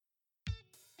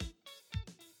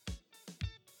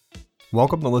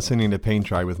Welcome to listening to Paint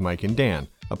Dry with Mike and Dan,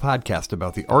 a podcast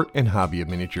about the art and hobby of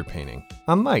miniature painting.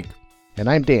 I'm Mike. And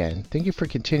I'm Dan. Thank you for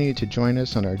continuing to join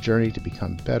us on our journey to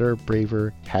become better,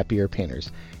 braver, happier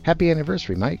painters. Happy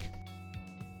anniversary, Mike.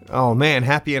 Oh man,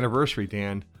 happy anniversary,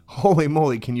 Dan. Holy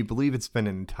moly, can you believe it's been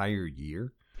an entire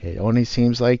year? It only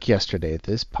seems like yesterday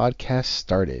this podcast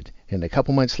started, and a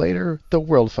couple months later, the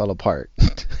world fell apart.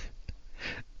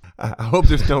 I hope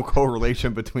there's no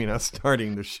correlation between us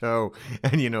starting the show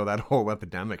and, that whole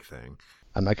epidemic thing.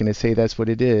 I'm not going to say that's what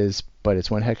it is, but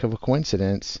it's one heck of a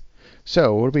coincidence.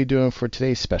 So, what are we doing for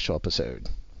today's special episode?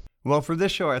 Well, for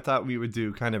this show, I thought we would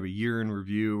do kind of a year in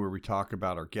review where we talk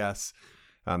about our guests,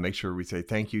 make sure we say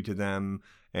thank you to them,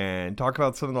 and talk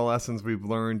about some of the lessons we've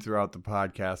learned throughout the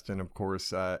podcast, and of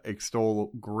course,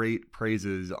 extol great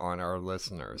praises on our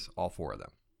listeners, all four of them.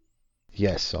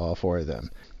 Yes, all four of them.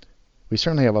 We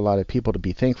certainly have a lot of people to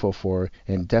be thankful for,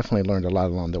 and definitely learned a lot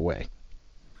along the way.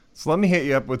 So let me hit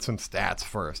you up with some stats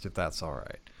first, if that's all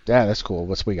right. Yeah, that's cool.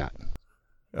 What's we got?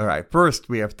 All right. First,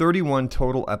 we have 31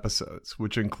 total episodes,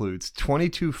 which includes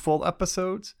 22 full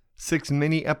episodes, 6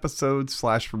 mini episodes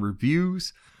 /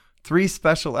 reviews, 3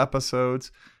 special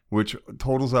episodes, which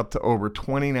totals up to over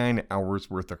 29 hours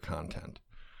worth of content.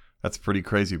 That's pretty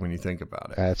crazy when you think about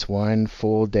it. That's one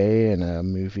full day in a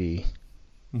movie.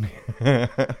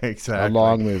 Exactly. A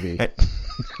long movie.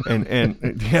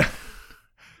 and yeah.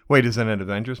 Wait, is that an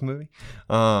Avengers movie?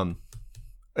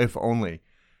 If only.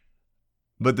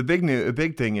 But the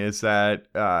big thing is that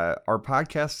our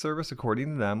podcast service,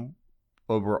 according to them,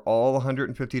 over all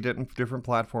 150 different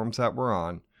platforms that we're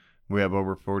on, we have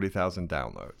over 40,000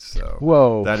 downloads. So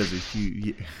whoa, that is a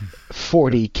huge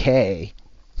 40K.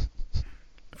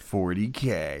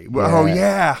 40K. Well, oh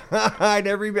yeah, I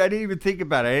didn't even think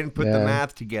about it. I didn't put the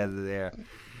math together there.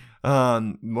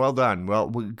 Well done. Well,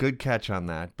 good catch on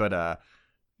that. But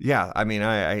yeah, I mean,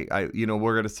 I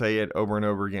we're gonna say it over and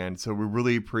over again. So we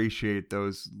really appreciate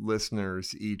those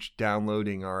listeners each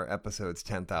downloading our episodes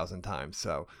 10,000 times.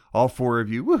 So all four of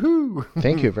you, woohoo!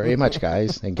 Thank you very much,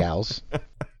 guys and gals.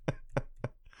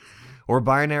 Or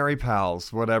binary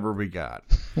pals, whatever we got.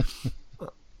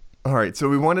 All right, so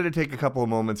we wanted to take a couple of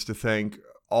moments to thank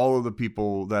all of the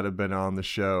people that have been on the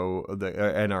show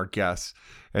and our guests.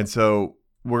 And so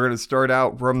we're going to start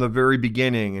out from the very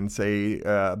beginning and say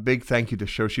a big thank you to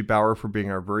Shoshi Bauer for being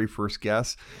our very first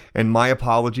guest. And my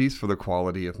apologies for the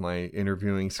quality of my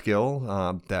interviewing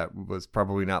skill. That was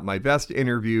probably not my best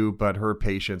interview, but her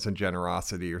patience and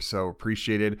generosity are so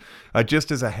appreciated.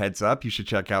 Just as a heads up, you should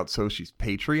check out Shoshi's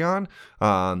Patreon.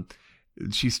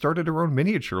 She started her own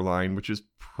miniature line, which is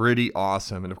pretty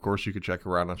awesome. And of course, you could check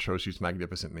her out on Shoshi's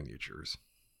Magnificent Miniatures.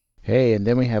 Hey, and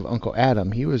then we have Uncle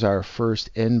Adam. He was our first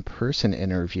in-person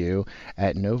interview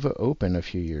at Nova Open a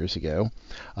few years ago.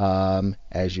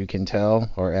 As you can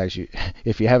tell, or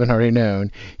if you haven't already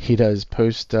known, he does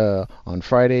post on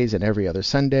Fridays and every other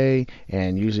Sunday,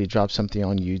 and usually drops something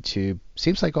on YouTube.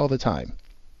 Seems like all the time.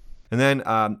 And then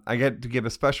I get to give a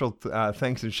special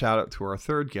thanks and shout out to our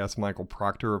third guest, Michael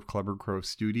Proctor of Clever Crow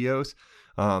Studios.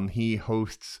 He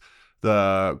hosts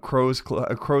the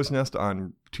Crow's Nest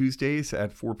on Tuesdays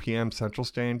at 4 p.m. Central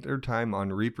Standard Time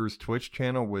on Reaper's Twitch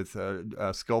channel with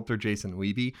sculptor Jason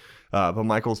Levy. But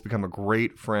Michael's become a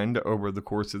great friend over the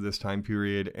course of this time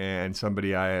period and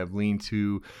somebody I have leaned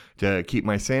to keep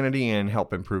my sanity and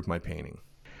help improve my painting.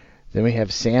 Then we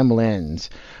have Sam Lenz.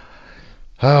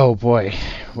 Oh boy,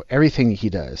 everything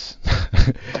he does.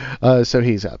 So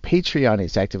he's a Patreon,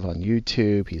 he's active on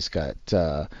YouTube, he's got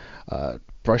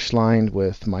brush lined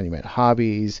with Monument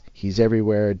Hobbies, he's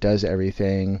everywhere, does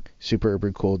everything, super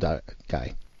uber cool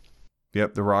guy.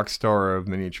 Yep, the rock star of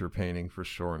miniature painting for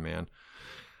sure, man.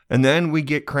 And then we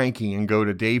get cranky and go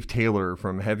to Dave Taylor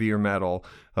from Heavier Metal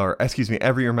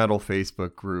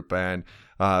Facebook group. And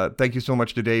thank you so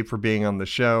much to Dave for being on the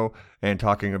show and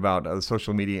talking about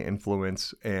social media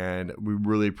influence. And we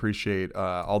really appreciate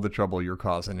all the trouble you're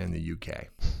causing in the UK.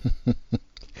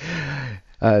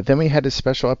 Then we had a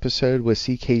special episode with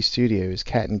CK Studios,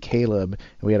 Kat and Caleb,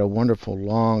 and we had a wonderful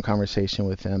long conversation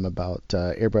with them about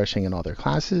airbrushing and all their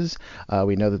classes.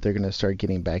 We know that they're going to start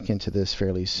getting back into this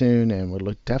fairly soon, and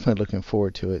we're definitely looking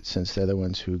forward to it since they're the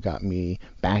ones who got me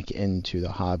back into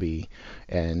the hobby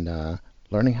and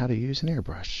learning how to use an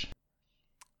airbrush.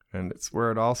 And it's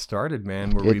where it all started,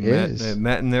 man, where we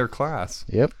met in their class.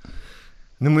 Yep.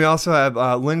 And then we also have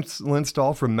Lynn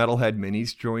Stahl from Metalhead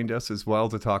Minis joined us as well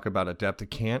to talk about Adepta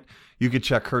Cant. You could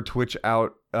check her Twitch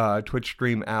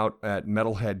stream out at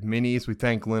Metalhead Minis. We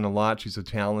thank Lynn a lot. She's a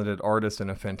talented artist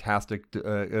and a fantastic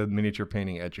miniature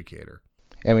painting educator.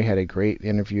 And we had a great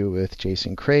interview with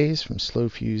Jason Craze from Slow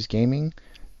Fuse Gaming.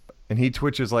 And he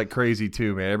twitches like crazy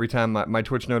too, man. Every time my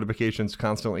Twitch notifications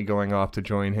constantly going off to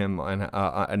join him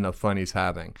and the fun he's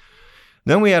having.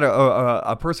 Then we had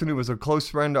a person who was a close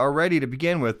friend already to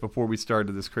begin with before we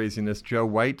started this craziness, Joe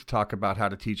White, to talk about how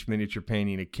to teach miniature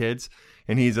painting to kids.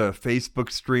 And he's a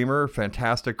Facebook streamer,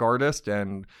 fantastic artist,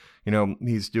 and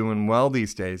he's doing well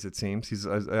these days, it seems. He's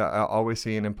always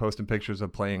seeing him posting pictures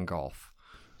of playing golf.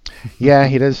 Yeah,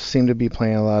 he does seem to be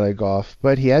playing a lot of golf,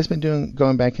 but he has been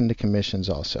going back into commissions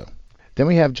also. Then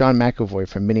we have John McAvoy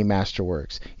from Mini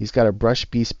Masterworks. He's got a Brush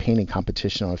Beast painting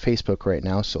competition on Facebook right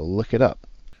now, so look it up.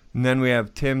 And then we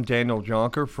have Tim Daniel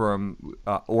Jonker from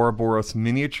Ouroboros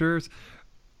Miniatures,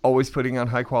 always putting on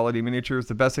high quality miniatures.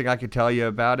 The best thing I could tell you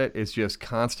about it is just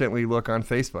constantly look on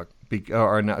Facebook,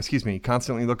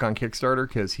 constantly look on Kickstarter,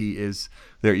 because he is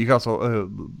there. You can also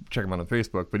check him out on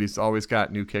Facebook, but he's always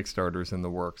got new Kickstarters in the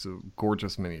works of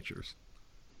gorgeous miniatures.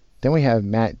 Then we have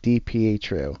Matt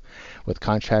DiPietro with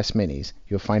Contrast Minis.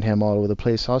 You'll find him all over the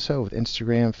place also with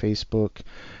Instagram, Facebook.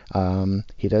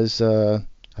 He does,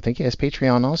 I think he has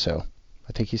Patreon also.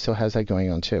 I think he still has that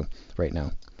going on too right now.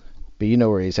 But you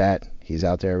know where he's at. He's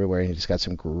out there everywhere, and he's got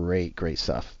some great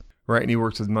stuff. Right, and he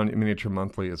works with Miniature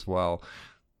Monthly as well.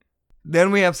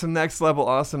 Then we have some next level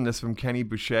awesomeness from Kenny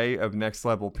Boucher of Next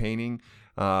Level Painting.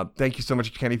 Thank you so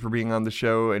much, Kenny, for being on the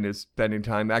show and spending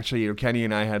time. Actually, Kenny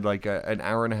and I had like an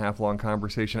hour and a half long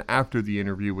conversation after the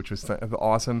interview, which was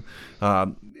awesome.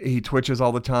 He Twitches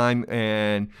all the time,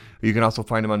 and you can also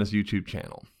find him on his YouTube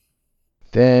channel.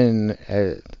 Then,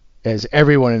 as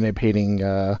everyone in the painting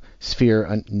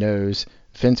sphere knows,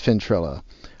 Vince Ventrella.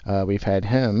 We've had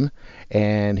him,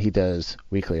 and he does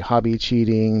Weekly Hobby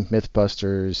Cheating,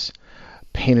 Mythbusters,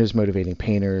 Painters Motivating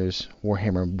Painters,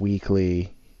 Warhammer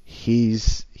Weekly.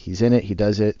 He's in it. He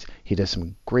does it. He does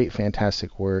some great,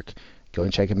 fantastic work. Go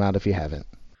and check him out if you haven't.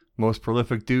 Most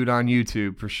prolific dude on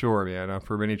YouTube for sure, man,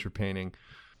 for miniature painting.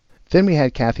 Then we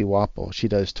had Kathy Wapple. She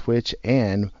does Twitch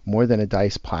and More Than a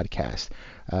Dice podcast.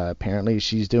 Apparently,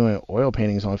 she's doing oil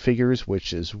paintings on figures,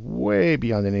 which is way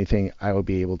beyond anything I will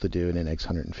be able to do in the next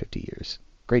 150 years.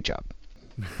 Great job.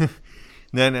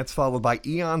 Then it's followed by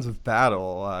Eons of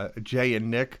Battle. Jay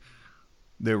and Nick,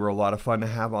 they were a lot of fun to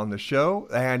have on the show,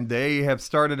 and they have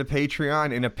started a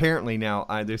Patreon. And apparently now,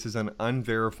 this is an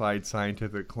unverified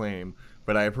scientific claim,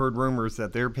 but I've heard rumors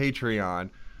that their Patreon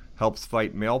helps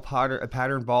fight male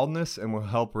pattern baldness and will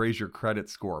help raise your credit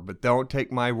score. But don't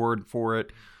take my word for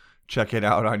it. Check it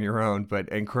out on your own.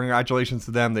 And congratulations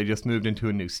to them. They just moved into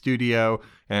a new studio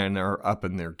and are up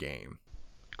in their game.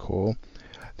 Cool.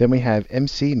 Then we have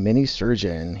MC Mini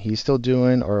Surgeon. He's still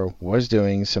doing, or was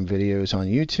doing, some videos on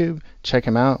YouTube. Check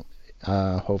him out.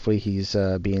 Hopefully he's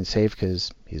being safe,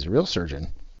 because he's a real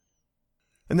surgeon.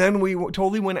 And then we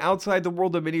totally went outside the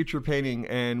world of miniature painting,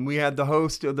 and we had the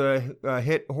host of the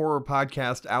hit horror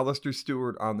podcast, Alistair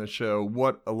Stewart, on the show.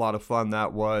 What a lot of fun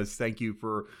that was. Thank you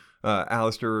for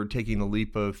Alistair taking the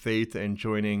leap of faith and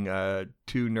joining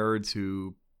two nerds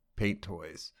who paint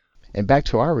toys. And back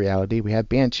to our reality, we have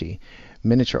Banshee,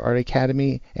 Miniature Art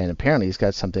Academy, and apparently he's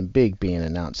got something big being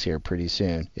announced here pretty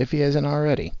soon, if he hasn't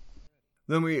already.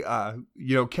 Then we,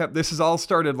 this has all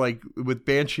started with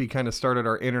Banshee, kind of started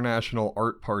our international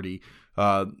art party.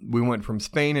 We went from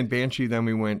Spain and Banshee, then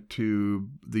we went to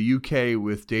the UK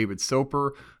with David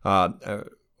Soper,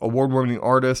 award-winning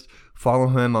artist. Follow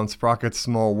him on Sprocket's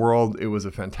Small World. It was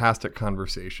a fantastic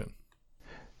conversation.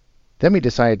 Then we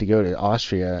decided to go to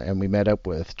Austria, and we met up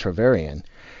with Traverian.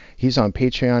 He's on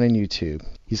Patreon and YouTube.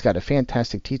 He's got a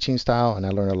fantastic teaching style, and I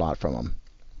learned a lot from him.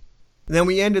 Then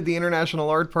we ended the International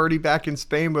Art Party back in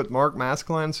Spain with Mark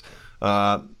Mascalens.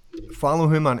 Follow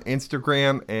him on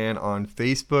Instagram and on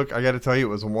Facebook. I got to tell you, it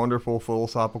was a wonderful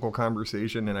philosophical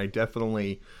conversation, and I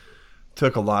definitely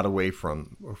took a lot away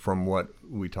from what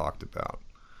we talked about.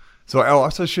 So I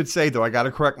also should say, though, I got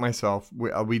to correct myself.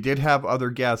 We did have other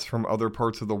guests from other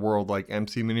parts of the world, like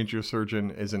MC Miniature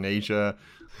Surgeon is in Asia.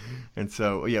 And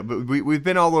so, yeah, but we've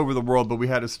been all over the world, but we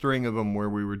had a string of them where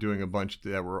we were doing a bunch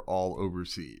that were all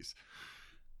overseas.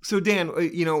 So, Dan,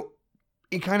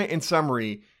 in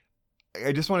summary,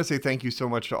 I just want to say thank you so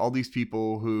much to all these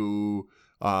people who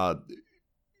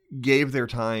gave their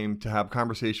time to have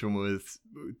conversation with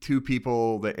two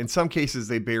people that in some cases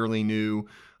they barely knew.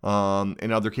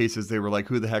 In other cases, they were like,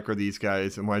 who the heck are these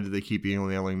guys? And why do they keep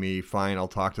emailing me? Fine, I'll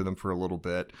talk to them for a little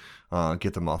bit,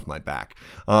 get them off my back.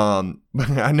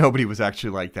 But nobody was actually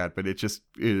like that, but it just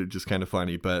kind of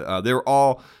funny. But they were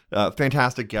all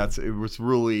fantastic guests. It was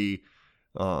really,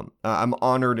 I'm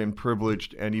honored and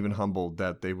privileged and even humbled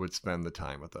that they would spend the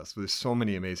time with us. There's so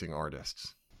many amazing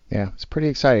artists. Yeah, it's pretty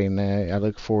exciting. I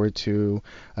look forward to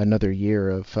another year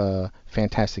of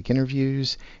fantastic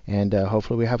interviews, and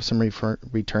hopefully we have some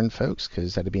return folks,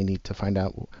 because that'd be neat to find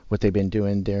out what they've been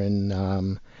doing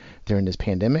during this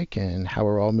pandemic and how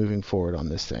we're all moving forward on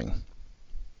this thing.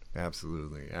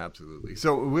 Absolutely, absolutely.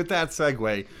 So with that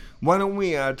segue, why don't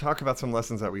we talk about some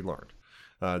lessons that we learned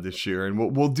this year,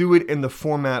 and we'll do it in the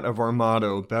format of our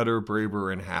motto: better,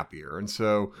 braver, and happier. And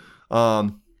so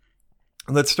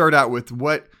let's start out with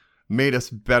what made us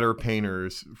better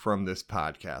painters from this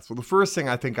podcast. Well, the first thing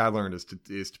I think I learned is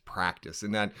to practice,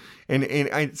 and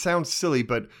it sounds silly,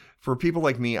 but for people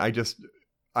like me, I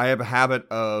have a habit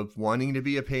of wanting to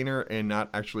be a painter and not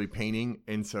actually painting.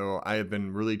 And so I have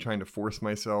been really trying to force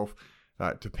myself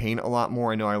to paint a lot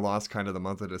more. I know I lost kind of the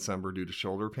month of December due to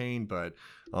shoulder pain, but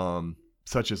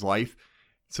such is life.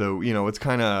 So, it's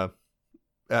kind of,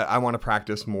 I want to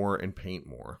practice more and paint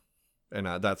more. And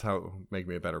that's how it will make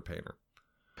me a better painter.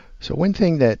 So one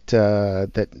thing that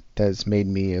has made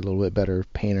me a little bit better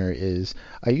painter is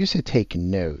I used to take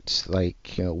notes,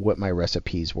 like what my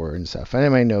recipes were and stuff.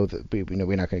 And I know that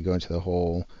we're not going to go into the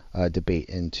whole debate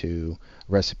into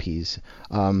recipes,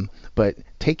 but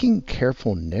taking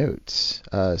careful notes.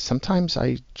 Sometimes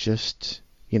I just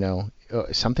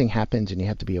something happens and you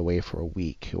have to be away for a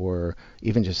week or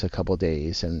even just a couple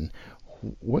days, and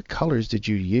what colors did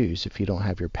you use? If you don't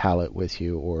have your palette with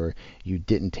you or you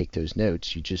didn't take those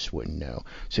notes, you just wouldn't know.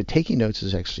 So taking notes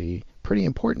is actually pretty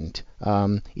important.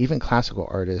 Even classical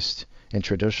artists and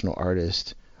traditional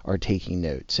artists are taking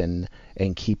notes and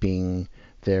keeping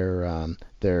their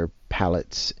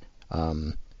palettes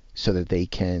so that they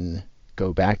can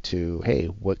go back to, hey,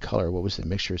 what was the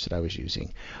mixtures that I was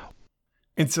using?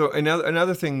 And so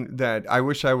another thing that I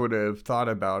wish I would have thought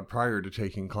about prior to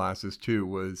taking classes too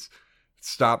was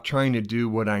stop trying to do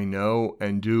what I know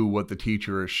and do what the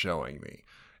teacher is showing me.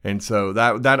 And so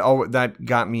that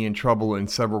got me in trouble in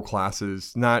several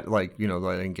classes. Not like, I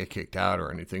didn't get kicked out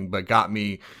or anything, but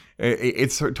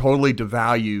it's totally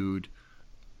devalued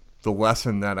the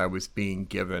lesson that I was being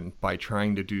given by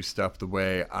trying to do stuff the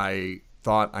way I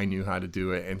thought I knew how to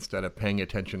do it instead of paying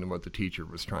attention to what the teacher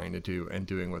was trying to do and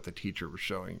doing what the teacher was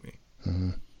showing me. Mm-hmm.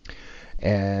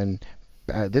 And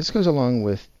this goes along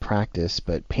with practice,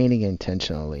 but painting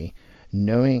intentionally,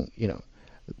 knowing,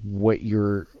 what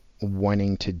you're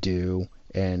wanting to do,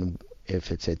 and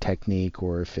if it's a technique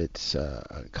or if it's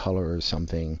a color or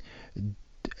something,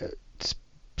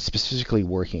 specifically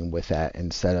working with that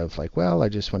instead of like, well, I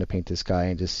just want to paint this guy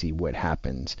and just see what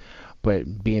happens,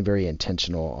 but being very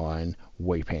intentional on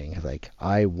what you're painting. Like,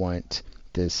 I want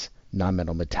this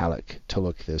non-metal metallic to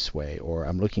look this way, or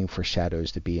I'm looking for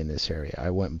shadows to be in this area. I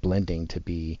want blending to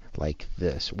be like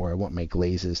this, or I want my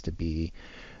glazes to be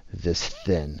this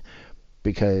thin.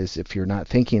 Because if you're not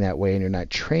thinking that way and you're not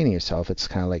training yourself, it's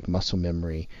kind of like muscle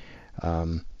memory.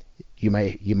 You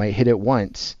might hit it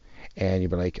once and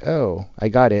you'll be like, oh, I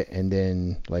got it, and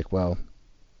then like, well,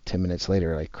 10 minutes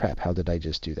later, like, crap, how did I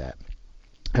just do that?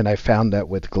 And I found that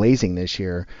with glazing this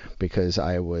year, because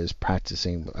I was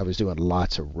doing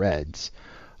lots of reds,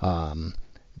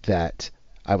 that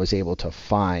I was able to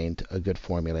find a good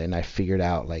formula, and I figured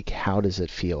out, like, how does it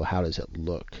feel? How does it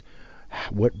look?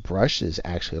 What brushes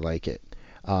actually like it?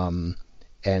 And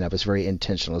I was very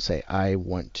intentional to say, I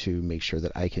want to make sure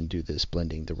that I can do this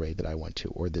blending the way that I want to,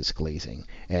 or this glazing.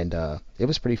 And it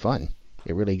was pretty fun.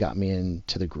 It really got me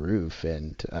into the groove,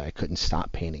 and I couldn't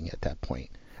stop painting at that point.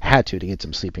 I had to get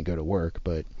some sleep and go to work,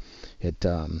 but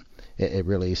it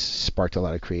really sparked a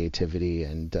lot of creativity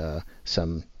and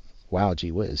some, wow, gee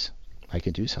whiz, I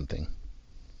can do something.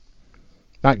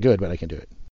 Not good, but I can do it.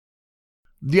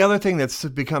 The other thing that's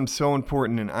become so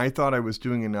important, and I thought I was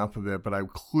doing enough of it, but I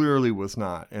clearly was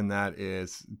not, and that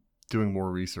is doing more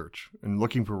research and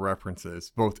looking for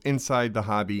references, both inside the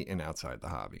hobby and outside the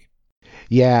hobby.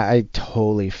 Yeah, I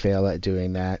totally fail at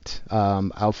doing that.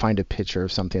 I'll find a picture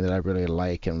of something that I really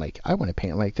like and like, I want to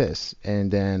paint like this. And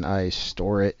then I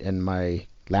store it in my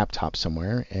laptop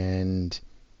somewhere and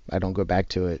I don't go back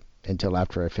to it until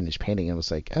after I finish painting. And I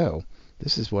was like, oh,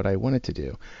 this is what I wanted to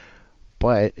do.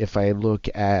 But if I look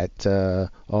at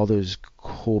all those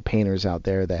cool painters out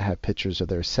there that have pictures of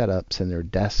their setups and their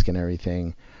desk and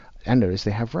everything, I notice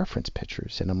they have reference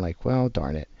pictures. And I'm like, well,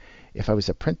 darn it. If I was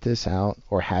to print this out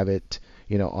or have it,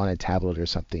 on a tablet or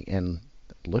something and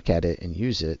look at it and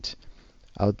use it,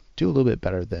 I'll do a little bit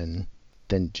better than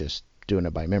just doing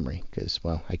it by memory, because,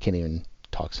 well, I can't even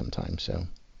talk sometimes, so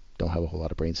don't have a whole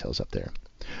lot of brain cells up there.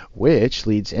 Which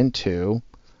leads into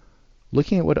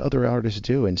looking at what other artists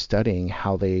do and studying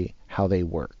how they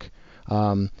work.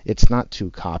 It's not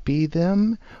to copy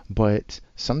them, but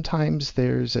sometimes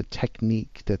there's a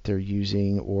technique that they're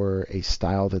using or a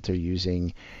style that they're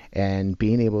using, and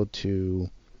being able to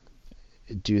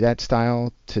do that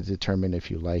style to determine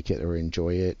if you like it or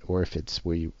enjoy it, or if it's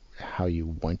how you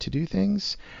want to do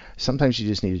things. Sometimes you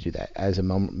just need to do that as a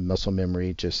muscle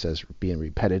memory, just as being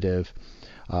repetitive.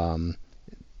 Um,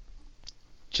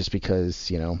 just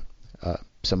because,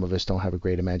 some of us don't have a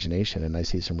great imagination, and I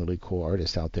see some really cool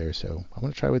artists out there, so I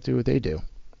want to try to do what they do,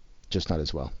 just not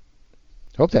as well.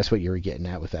 I hope that's what you were getting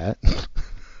at with that.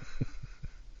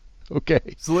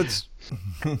 Okay. So let's.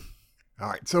 All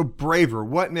right. So braver.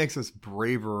 What makes us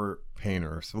braver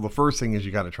painters? Well, the first thing is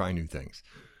you got to try new things.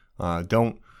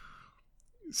 Don't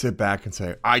sit back and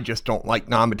say, I just don't like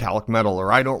non-metallic metal,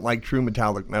 or I don't like true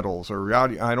metallic metals, or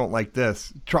I don't like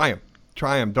this. Try them.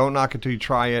 Try them. Don't knock it till you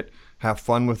try it. Have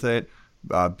fun with it.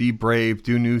 Be brave.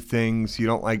 Do new things. You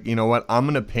don't like, you know what? I'm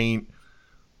going to paint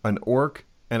an orc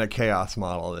and a chaos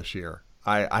model this year.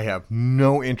 I have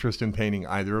no interest in painting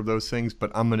either of those things,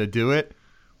 but I'm going to do it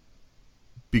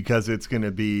because it's going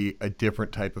to be a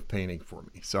different type of painting for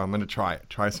me. So I'm going to try it.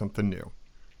 Try something new.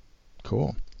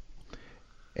 Cool.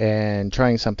 And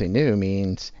trying something new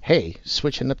means, hey,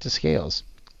 switching up the scales.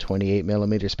 28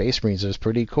 millimeter Space Marines is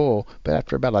pretty cool, but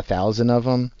after about 1,000 of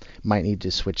them, might need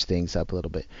to switch things up a little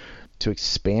bit. To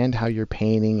expand how you're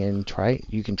painting and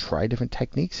you can try different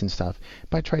techniques and stuff,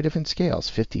 but try different scales.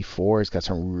 54 has got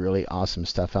some really awesome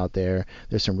stuff out there.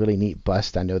 There's some really neat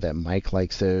busts. I know that Mike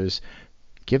likes those.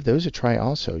 Give those a try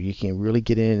also. You can really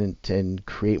get in and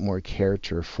create more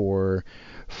character for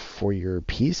your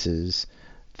pieces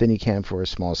than you can for a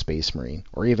small Space Marine,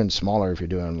 or even smaller if you're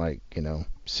doing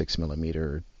 6 millimeter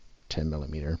or 10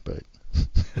 millimeter, but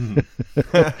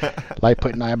like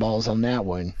putting eyeballs on that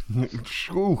one.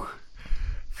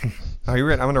 I'm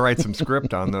going to write some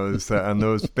script on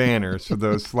those banners for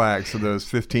those flags for those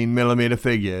 15 millimeter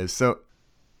figures. So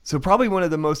probably one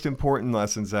of the most important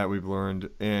lessons that we've learned,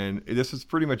 and this is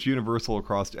pretty much universal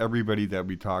across everybody that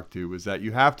we talk to, is that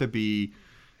you have to be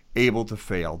able to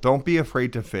fail. Don't be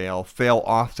afraid to fail. Fail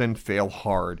often, fail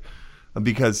hard,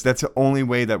 because that's the only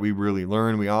way that we really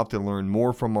learn. We often learn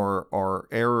more from our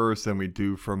errors than we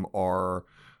do from our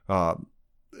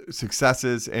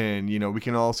successes. And we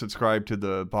can all subscribe to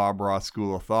the Bob Ross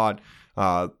school of thought,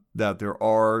 that there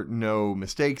are no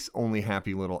mistakes, only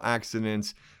happy little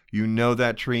accidents.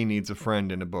 That tree needs a friend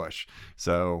in a bush.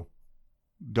 So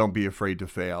don't be afraid to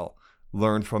fail.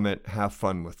 Learn from it. Have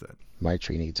fun with it. My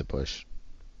tree needs a bush.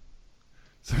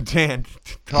 So Dan,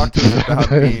 talk to us about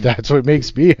being... That's what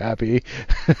makes me happy.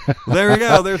 There we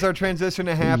go. There's our transition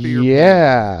to happier.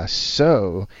 Yeah.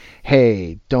 So,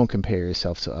 hey, don't compare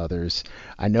yourself to others.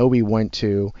 I know we want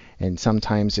to, and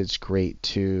sometimes it's great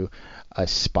to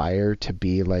aspire to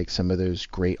be like some of those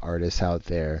great artists out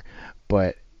there.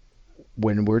 But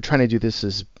when we're trying to do this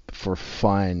as for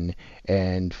fun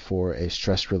and for a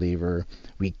stress reliever,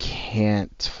 we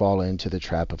can't fall into the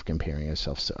trap of comparing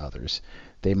ourselves to others.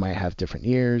 They might have different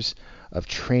years of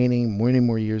training, many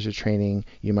more years of training.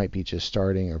 You might be just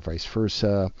starting, or vice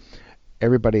versa.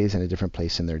 Everybody is in a different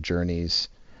place in their journeys.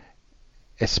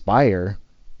 Aspire,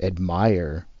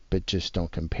 admire, but just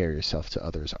don't compare yourself to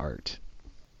others' art.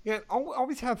 Yeah,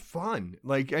 always have fun.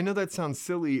 Like, I know that sounds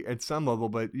silly at some level,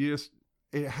 but you just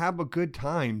have a good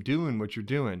time doing what you're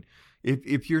doing.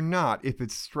 If you're not, if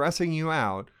it's stressing you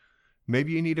out,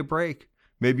 maybe you need a break.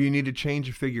 Maybe you need to change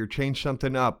a figure, change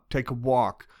something up, take a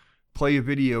walk, play a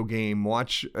video game,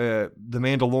 watch The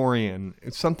Mandalorian,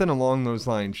 something along those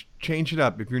lines. Change it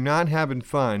up. If you're not having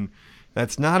fun,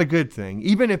 that's not a good thing.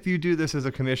 Even if you do this as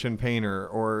a commission painter,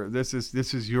 or this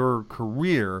is your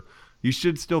career, you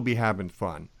should still be having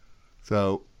fun.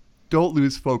 So don't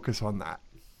lose focus on that.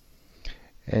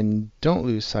 And don't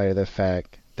lose sight of the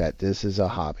fact that this is a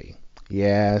hobby.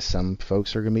 Yeah, some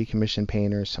folks are going to be commission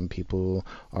painters. Some people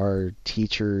are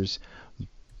teachers.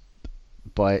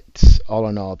 But all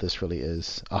in all, this really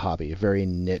is a hobby, a very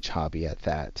niche hobby at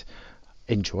that.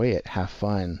 Enjoy it. Have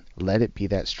fun. Let it be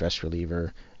that stress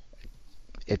reliever.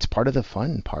 It's part of the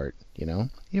fun part,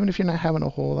 Even if you're not having a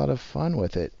whole lot of fun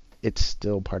with it, it's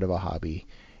still part of a hobby.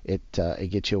 It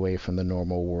gets you away from the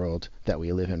normal world that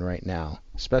we live in right now,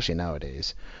 especially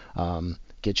nowadays.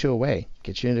 Get you away,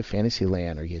 get you into fantasy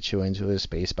land, or get you into a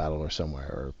space battle or somewhere,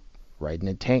 or riding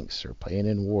in tanks, or playing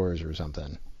in wars or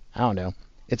something. I don't know.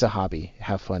 It's a hobby.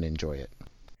 Have fun. Enjoy it.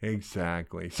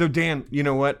 Exactly. So Dan, you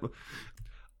know what?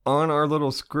 On our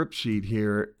little script sheet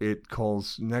here, it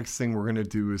calls next thing we're going to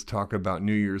do is talk about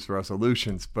New Year's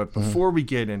resolutions. But before we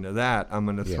get into that, I'm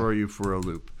going to throw you for a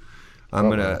loop. I'm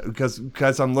gonna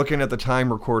because I'm looking at the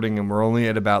time recording and we're only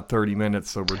at about 30 minutes,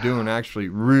 so we're doing actually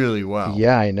really well.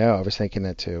 Yeah, I know. I was thinking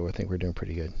that too. I think we're doing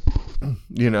pretty good.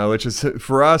 Which is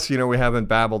for us. We haven't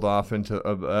babbled off into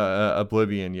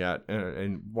oblivion yet,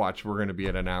 and watch, we're gonna be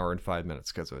at an hour and 5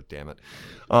 minutes because of it. Damn it.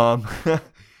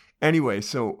 Anyway,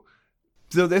 so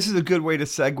this is a good way to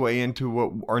segue into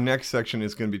what our next section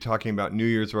is going to be talking about: New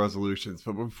Year's resolutions.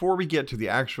 But before we get to the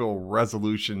actual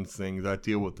resolutions thing that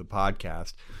deal with the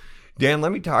podcast, Dan,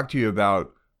 let me talk to you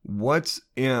about what's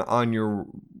on your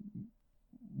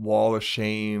wall of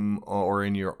shame or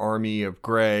in your army of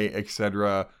gray,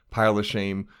 etc., pile of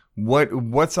shame.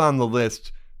 What's on the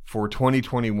list for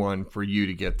 2021 for you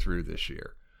to get through this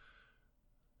year?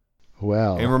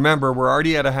 Well, and remember, we're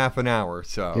already at a half an hour,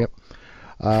 so. Yep.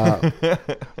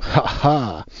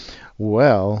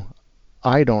 Well,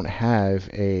 I don't have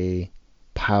a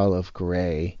pile of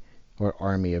gray or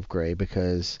army of gray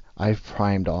because I've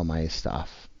primed all my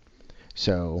stuff.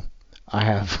 So I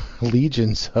have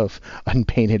legions of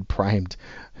unpainted primed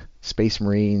Space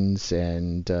Marines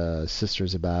and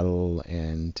Sisters of Battle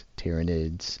and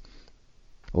Tyranids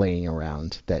laying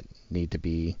around that need to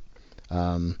be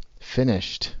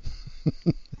finished.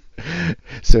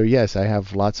 So yes, I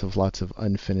have lots of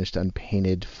unfinished,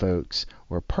 unpainted folks,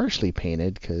 or partially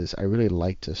painted, because I really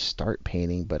like to start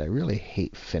painting, but I really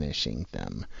hate finishing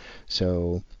them.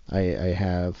 So I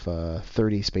have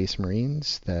 30 Space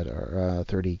Marines that are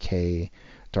 30K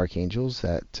Dark Angels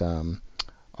that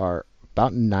are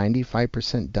about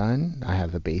 95% done. I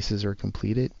have the bases are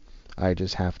completed. I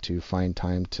just have to find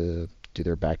time to do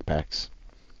their backpacks.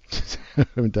 I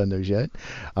haven't done those yet.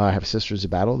 I have Sisters of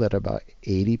Battle that are about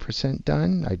 80%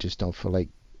 done. I just don't feel like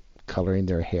coloring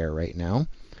their hair right now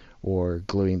or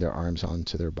gluing their arms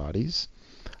onto their bodies.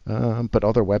 But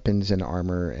all their weapons and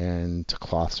armor and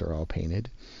cloths are all painted.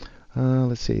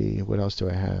 Let's see, what else do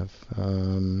I have?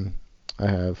 I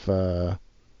have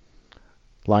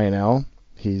Lionel.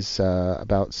 He's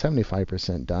about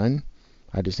 75% done.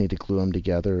 I just need to glue them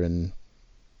together and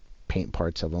paint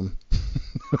parts of them.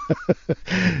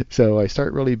 So I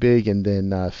start really big and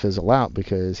then fizzle out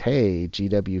because, hey,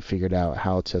 GW figured out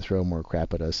how to throw more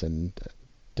crap at us and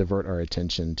divert our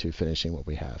attention to finishing what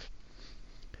we have.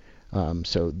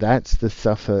 So that's the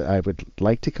stuff that I would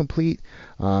like to complete.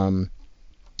 I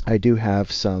do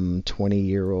have some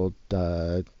 20-year-old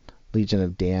Legion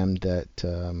of Damned that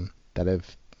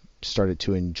I've started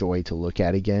to enjoy to look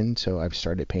at again. So I've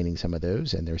started painting some of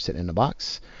those, and they're sitting in a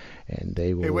box. And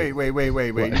they will. Hey, wait!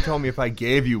 You told me if I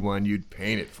gave you one, you'd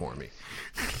paint it for me.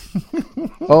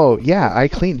 Oh yeah, I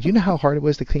cleaned. You know how hard it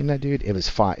was to clean that, dude? It was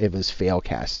fail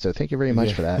cast. So thank you very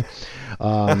much for that.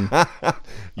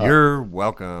 You're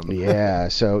welcome. Yeah.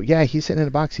 So yeah, he's sitting in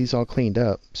a box. He's all cleaned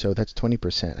up. So that's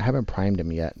 20%. I haven't primed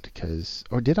him yet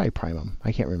or did I prime him?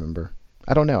 I can't remember.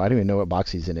 I don't know. I don't even know what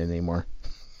box he's in anymore.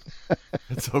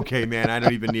 It's okay, man. I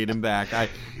don't even need him back.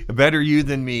 Better you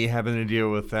than me having to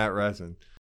deal with that resin.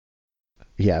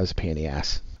 Yeah, it was a pain in the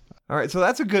ass. All right, so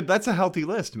that's a healthy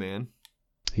list, man.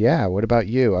 Yeah, what about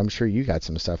you? I'm sure you got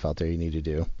some stuff out there you need to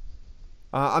do.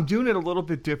 I'm doing it a little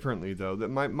bit differently though. That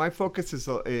my focus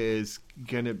is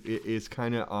kind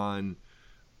of on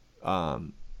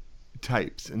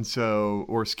types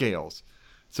or scales.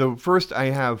 So first,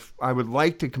 I would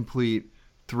like to complete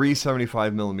 3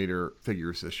 75mm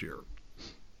figures this year,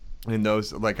 and those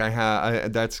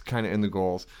that's kind of in the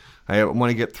goals. I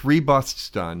want to get 3 busts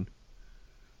done.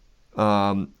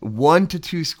 1 to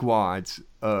 2 squads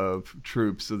of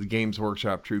troops, of the Games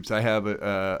Workshop troops. I have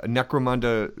a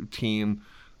Necromunda team.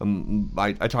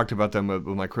 I talked about them with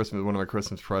one of my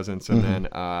Christmas presents, and then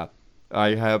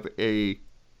I have a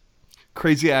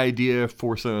crazy idea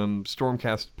for some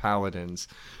Stormcast Paladins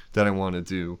that I want to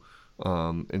do.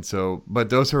 But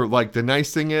those are the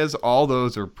nice thing is all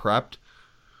those are prepped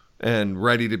and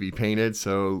ready to be painted.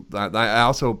 So I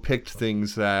also picked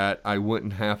things that I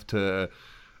wouldn't have to.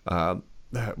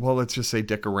 Let's just say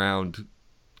dick around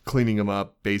cleaning them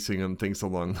up, basing them, things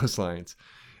along those lines.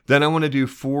 Then I want to do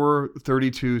 4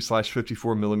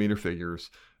 32/54mm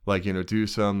figures. Do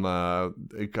some. I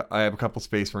have a couple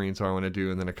Space Marines, so I want to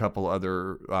do, and then a couple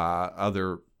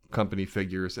other company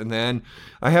figures, and then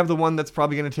I have the one that's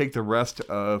probably going to take the rest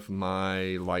of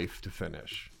my life to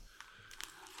finish.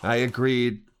 I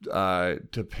agreed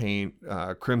to paint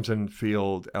Crimson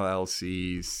Field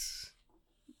LLC's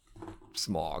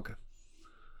Smog.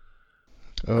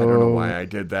 I don't know why I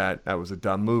did that. That was a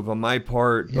dumb move on my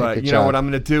part, but you know what? I'm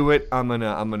gonna do it. I'm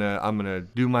gonna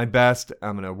do my best.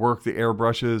 I'm gonna work the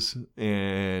airbrushes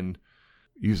and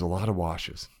use a lot of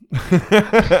washes.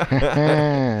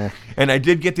 And I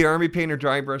did get the Army Painter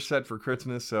dry brush set for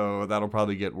Christmas, so that'll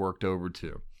probably get worked over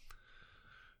too.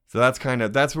 So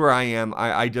that's where I am.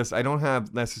 I don't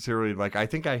have necessarily, like, I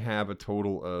think I have a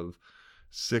total of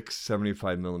 6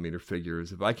 75 millimeter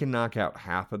figures. If I can knock out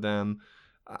half of them,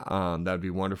 that'd be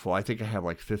wonderful. I think I have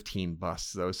like 15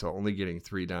 busts though, so only getting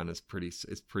 3 done is pretty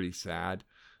sad.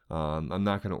 I'm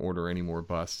not going to order any more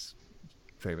busts.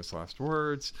 Famous last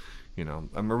words.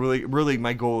 I'm really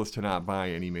my goal is to not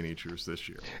buy any miniatures this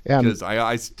year, because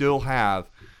I still have,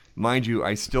 mind you,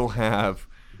 I still have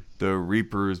the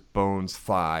Reaper's Bones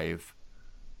 5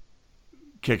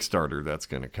 Kickstarter that's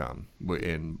going to come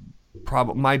in.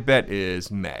 My bet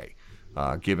is May,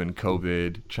 given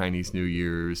COVID, Chinese New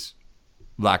Year's,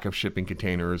 lack of shipping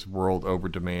containers, world over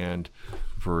demand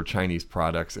for Chinese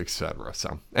products, etc.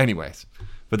 So, anyways,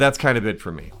 but that's kind of it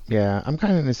for me. Yeah, I'm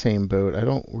kind of in the same boat. I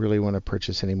don't really want to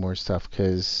purchase any more stuff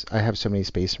because I have so many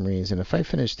Space Marines, and if I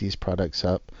finish these products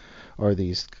up, or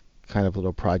these kind of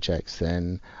little projects,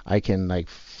 then I can like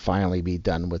finally be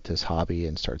done with this hobby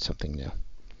and start something new.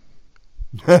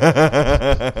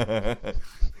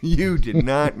 You did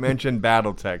not mention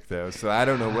BattleTech though, so I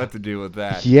don't know what to do with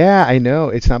that. Yeah, I know.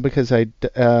 It's not because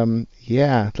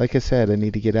yeah, like I said, I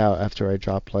need to get out after I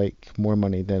drop like more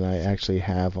money than I actually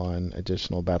have on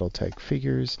additional BattleTech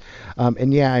figures.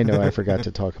 And yeah, I know I forgot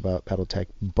to talk about BattleTech,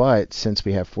 but since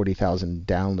we have 40,000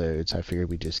 downloads, I figured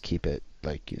we just keep it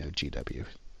like, GW.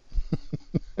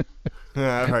 All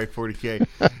right, 40K.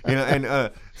 And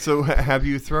so have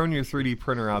you thrown your 3D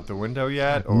printer out the window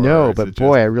yet? Or no, but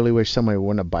boy, I really wish somebody would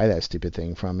want to buy that stupid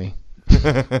thing from me.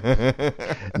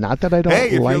 Not that I don't. Hey,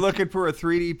 if you're looking for a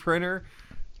 3D printer,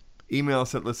 email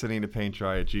us at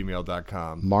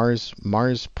listeningtopainttry@gmail.com.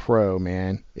 Mars Pro,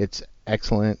 man, it's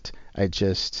excellent.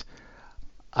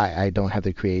 I don't have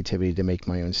the creativity to make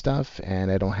my own stuff,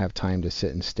 and I don't have time to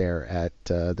sit and stare at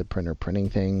the printer printing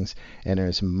things, and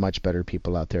there's much better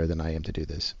people out there than I am to do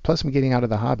this. Plus, I'm getting out of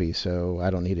the hobby, so I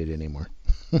don't need it anymore.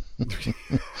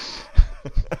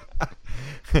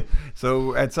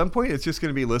 So at some point, it's just going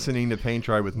to be listening to Paint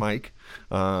Try with Mike.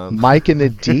 Mike and the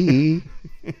D.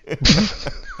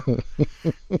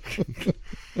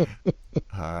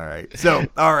 All right.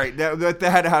 Now with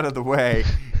that out of the way,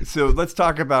 so let's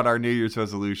talk about our New Year's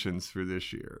resolutions for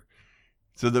this year.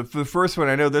 So the first one,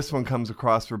 I know this one comes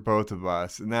across for both of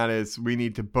us, and that is we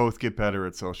need to both get better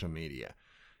at social media.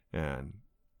 And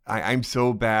I'm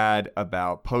so bad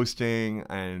about posting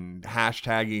and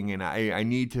hashtagging, and I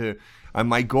need to.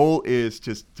 My goal is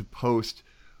to post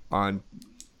on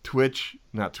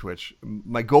not Twitch.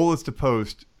 My goal is to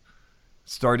post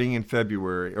starting in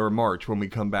February or March when we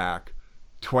come back,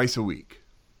 twice a week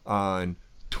on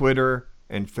Twitter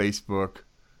and Facebook.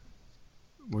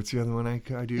 What's the other one I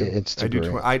do?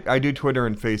 Instagram. I do Twitter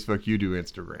and Facebook. You do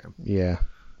Instagram. Yeah.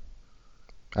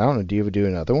 I don't know. Do you ever do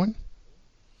another one?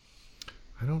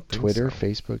 I don't think Twitter, so.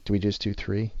 Facebook. Do we just do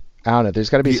 3? I don't know. There's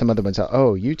got to be some other ones out.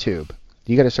 Oh, YouTube.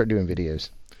 You got to start doing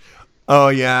videos. Oh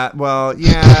yeah. Well,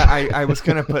 yeah. I was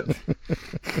gonna put.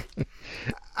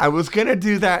 I was gonna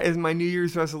do that as my New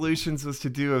Year's resolutions was to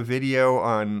do a video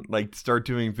on start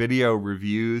doing video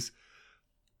reviews.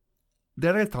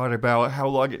 Then I thought about how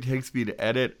long it takes me to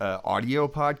edit an audio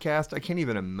podcast. I can't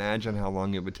even imagine how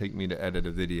long it would take me to edit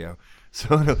a video.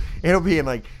 So it'll be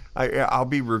in I'll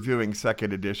be reviewing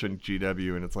second edition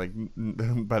GW, and it's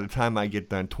by the time I get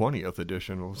done 20th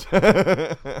edition.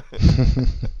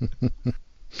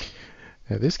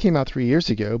 This came out 3 years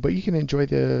ago, but you can enjoy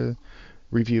the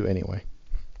review anyway.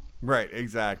 Right,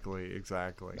 exactly.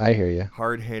 I hear you.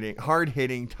 Hard hitting,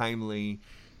 timely,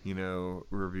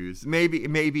 reviews.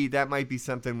 Maybe that might be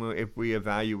something if we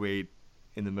evaluate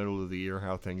in the middle of the year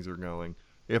how things are going.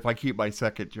 If I keep my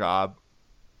second job,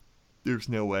 there's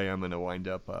no way I'm going to wind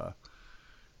up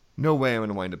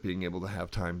being able to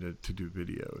have time to do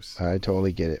videos. I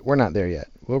totally get it. We're not there yet.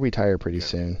 We'll retire pretty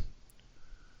soon.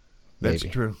 That's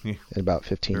Maybe. true. Yeah. In about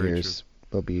 15 Very years,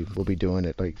 we'll be doing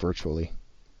it virtually.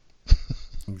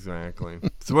 Exactly.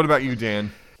 So what about you,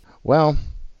 Dan? Well,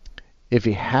 if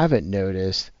you haven't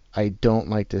noticed, I don't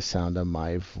like the sound of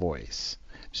my voice.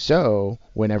 So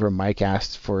whenever Mike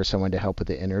asks for someone to help with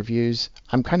the interviews,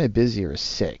 I'm kind of busy or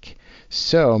sick.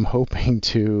 So I'm hoping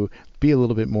to be a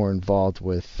little bit more involved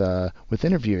with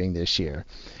interviewing this year.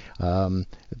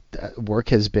 Work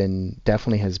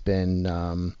definitely has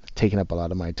been taking up a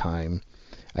lot of my time.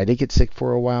 I did get sick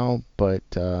for a while, but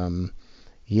it's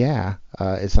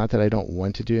not that I don't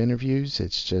want to do interviews.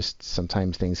 It's just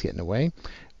sometimes things get in the way.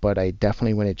 But I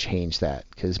definitely want to change that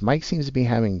because Mike seems to be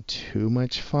having too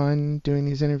much fun doing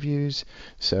these interviews.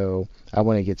 So I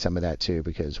want to get some of that too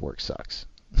because work sucks.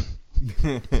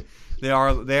 They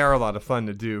are a lot of fun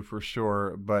to do for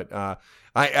sure. But I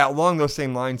along those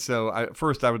same lines. So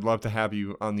first, I would love to have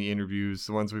you on the interviews.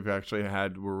 The ones we've actually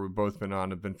had where we've both been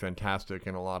on have been fantastic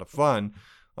and a lot of fun.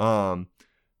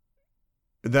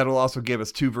 That'll also give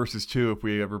us 2 versus 2 if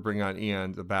we ever bring on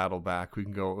Ian the battle back. We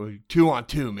can go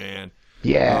 2-on-2, man.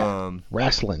 Yeah,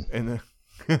 wrestling. And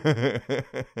but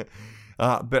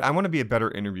I want to be a better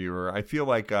interviewer. I feel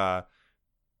like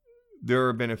there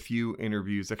have been a few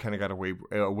interviews that kind of got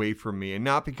away from me, and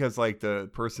not because like the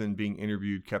person being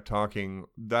interviewed kept talking.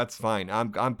 That's fine.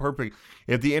 I'm perfect.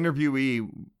 If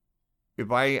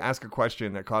I ask a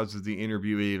question that causes the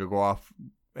interviewee to go off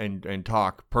and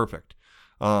talk, perfect.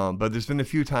 But there's been a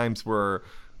few times where,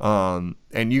 and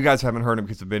you guys haven't heard them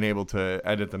because I've been able to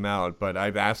edit them out, but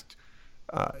I've asked,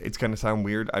 it's going to sound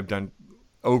weird. I've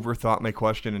overthought my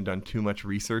question and done too much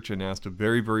research and asked a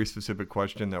very, very specific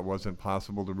question that wasn't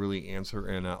possible to really answer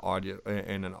in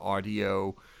an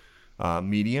audio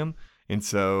medium. And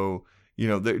so,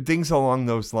 things along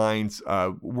those lines,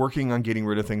 working on getting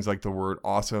rid of things like the word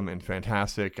awesome and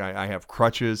fantastic. I have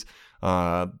crutches,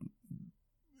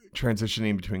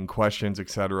 transitioning between questions,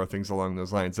 etc., things along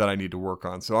those lines that I need to work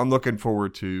on. So I'm looking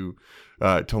forward to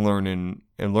learning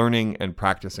and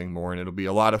practicing more, and it'll be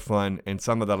a lot of fun. And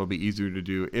some of that'll be easier to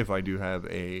do if I do have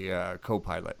a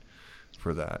co-pilot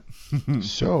for that.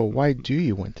 So why do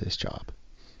you want this job?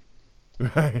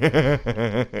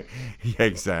 Yeah,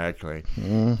 exactly.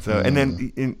 Mm-hmm. So, and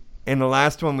then the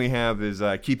last one we have is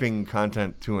keeping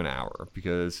content to an hour,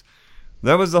 because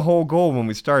that was the whole goal when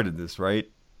we started this, right?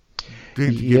 To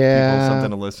give people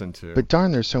something to listen to. But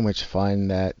darn, there's so much fun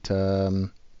that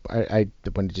I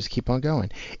want to just keep on going.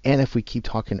 And if we keep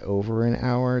talking over an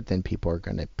hour, then people are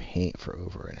going to paint for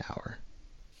over an hour.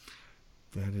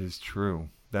 That is true.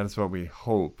 That is what we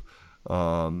hope.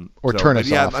 Or turn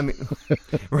us off. I mean,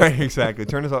 right, exactly.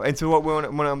 Turn us off. And so what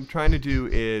I'm trying to do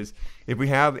is, if we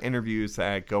have interviews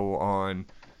that go on,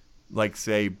 like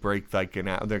say break like an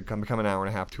hour, they become an hour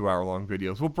and a half, 2 hour long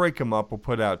videos. We'll break them up. We'll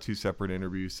put out 2 separate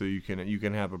interviews so you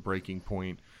can have a breaking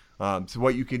point. So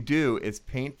what you can do is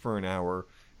paint for an hour,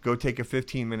 go take a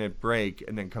 15-minute break,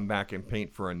 and then come back and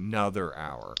paint for another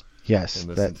hour. Yes,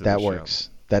 that works.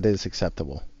 That is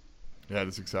acceptable. That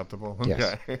is acceptable.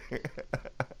 Yes. Okay.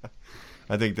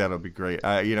 I think that'll be great.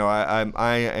 I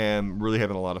am really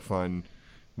having a lot of fun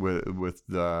with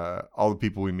all the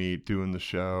people we meet doing the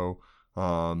show.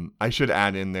 I should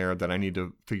add in there that I need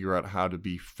to figure out how to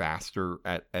be faster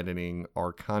at editing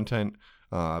our content.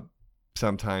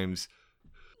 Sometimes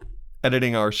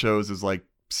editing our shows is like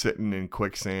sitting in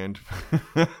quicksand.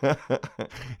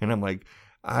 And I'm like,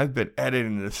 I've been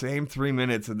editing the same 3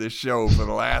 minutes of this show for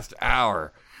the last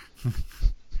hour.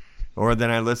 Or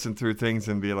then I listen through things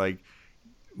and be like,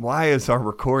 why is our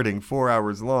recording 4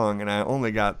 hours long and I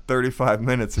only got 35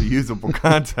 minutes of usable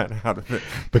content out of it?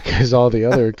 Because all the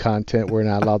other content we're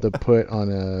not allowed to put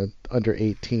on a under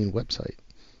 18 website.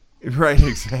 Right,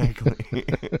 exactly.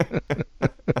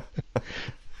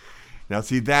 Now,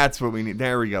 see, that's what we need.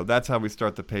 There we go. That's how we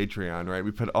start the Patreon, right?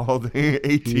 We put all the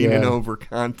 18 and over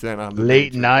content on the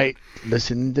late Patreon. Night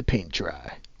listening to paint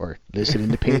dry, or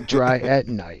listening to paint dry at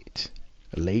night.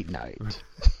 Late night.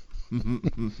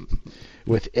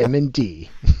 With M&D.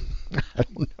 I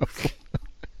don't know.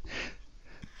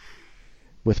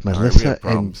 With Melissa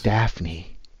and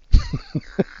Daphne.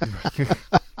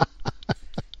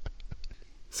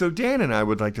 So Dan and I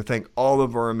would like to thank all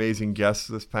of our amazing guests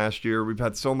this past year. We've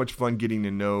had so much fun getting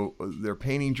to know their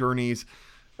painting journeys.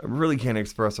 I really can't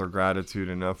express our gratitude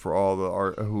enough for all the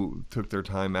art who took their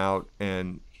time out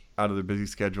of their busy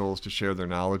schedules to share their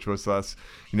knowledge with us.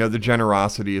 The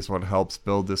generosity is what helps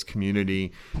build this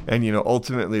community. And,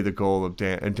 ultimately the goal of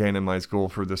Dan and my's goal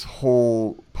for this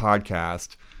whole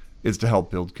podcast is to help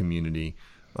build community.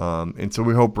 And so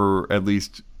we hope we're at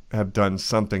least have done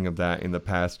something of that in the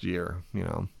past year,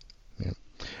 Yeah.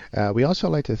 We also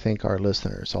like to thank our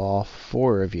listeners, all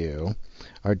 4 of you.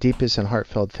 Our deepest and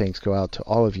heartfelt thanks go out to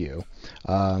all of you.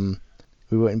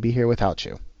 We wouldn't be here without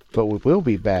you, but we will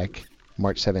be back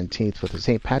March 17th with the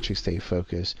St. Patrick's Day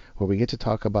focus, where we get to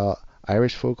talk about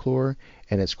Irish folklore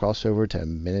and its crossover to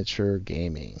miniature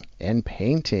gaming and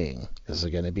painting. This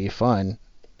is going to be fun.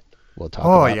 We'll talk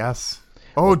about... Oh, yes.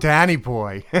 Oh, Danny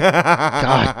boy.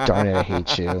 God darn it, I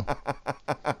hate you.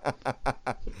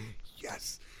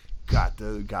 Yes. Got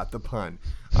the pun.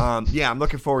 Yeah, I'm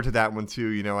looking forward to that one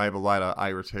too. I have a lot of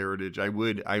Irish heritage. I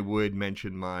would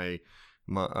mention my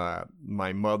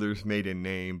mother's maiden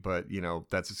name, but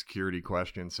that's a security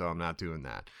question, so I'm not doing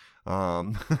that.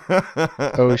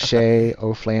 O'Shea,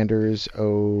 O'Flanders,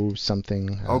 O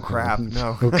something. Oh crap!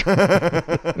 No.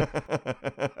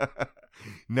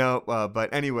 No,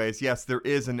 but anyways, yes, there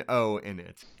is an O in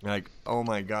it. Like, oh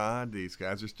my God, these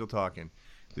guys are still talking.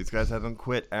 These guys haven't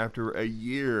quit after a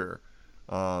year.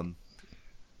 Yeah,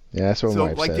 that's what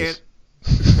my wife says.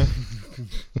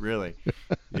 Really?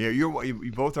 Yeah,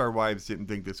 you both our wives didn't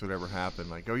think this would ever happen.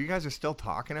 Like, oh, you guys are still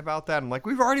talking about that? I'm like,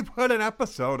 we've already put an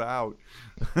episode out.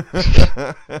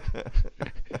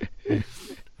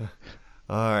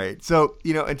 All right. So,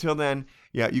 until then,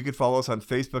 yeah, you can follow us on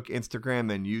Facebook,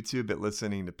 Instagram, and YouTube at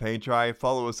Listening to Paint Dry.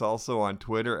 Follow us also on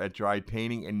Twitter at Dried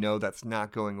Painting. And no, that's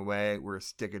not going away. We're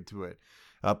sticking to it.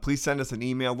 Please send us an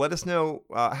email. Let us know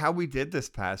how we did this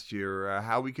past year,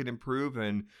 how we could improve,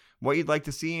 and what you'd like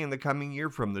to see in the coming year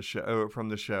from the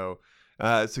show.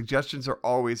 Suggestions are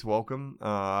always welcome.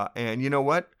 And you know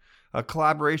what?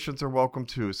 Collaborations are welcome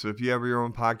too. So if you have your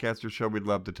own podcast or show, we'd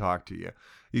love to talk to you.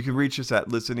 You can reach us at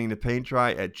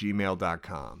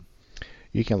listeningtopaintdry@gmail.com.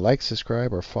 You can like,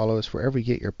 subscribe, or follow us wherever you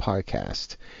get your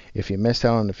podcast. If you missed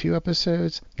out on a few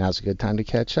episodes, now's a good time to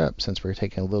catch up since we're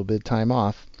taking a little bit of time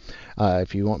off.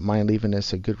 If you won't mind leaving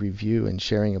us a good review and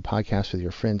sharing a podcast with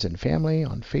your friends and family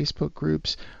on Facebook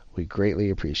groups, we greatly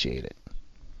appreciate it.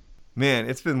 Man,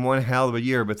 it's been one hell of a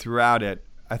year, but throughout it,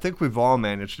 I think we've all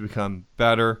managed to become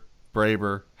better,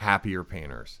 braver, happier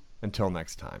painters. Until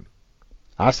next time.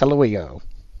 Hasta luego.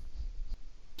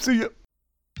 See ya.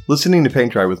 Listening to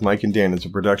Paint Dry with Mike and Dan is a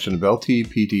production of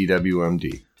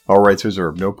LTPTWMD. All rights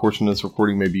reserved. No portion of this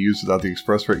recording may be used without the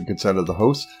express written consent of the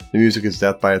host. The music is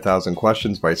Death by a Thousand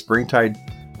Questions by Springtide.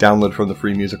 Download from the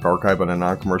Free Music Archive on a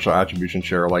non-commercial attribution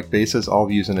share-alike basis. All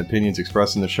views and opinions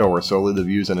expressed in the show are solely the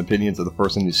views and opinions of the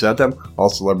person who said them. All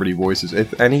celebrity voices,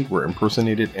 if any, were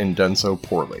impersonated and done so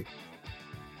poorly.